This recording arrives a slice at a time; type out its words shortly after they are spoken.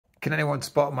Can anyone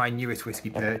spot my newest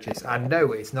whiskey purchase? And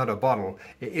no, it's not a bottle.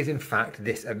 It is in fact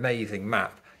this amazing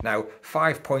map. Now,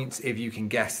 5 points if you can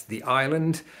guess the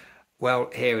island.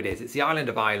 Well, here it is. It's the island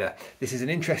of Islay. This is an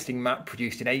interesting map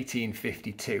produced in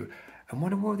 1852. And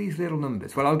what are all these little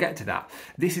numbers? Well, I'll get to that.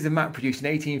 This is a map produced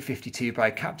in 1852 by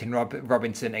Captain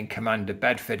Robinson and Commander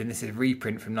Bedford, and this is a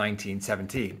reprint from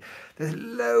 1917. There's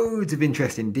loads of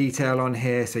interesting detail on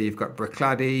here. So you've got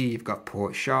Bruichladdich, you've got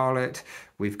Port Charlotte,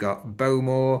 we've got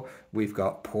Bowmore, we've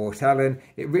got Port Ellen.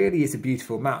 It really is a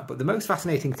beautiful map, but the most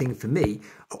fascinating thing for me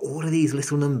are all of these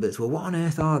little numbers. Well, what on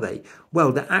earth are they?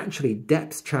 Well, they're actually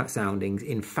depth chart soundings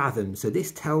in fathoms. So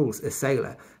this tells a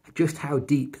sailor just how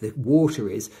deep the water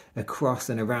is across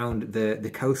and around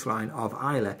the coastline of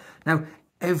Islay. Now,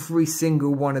 every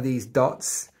single one of these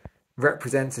dots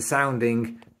represents a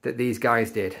sounding that these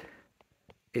guys did.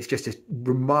 It's just a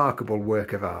remarkable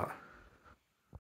work of art.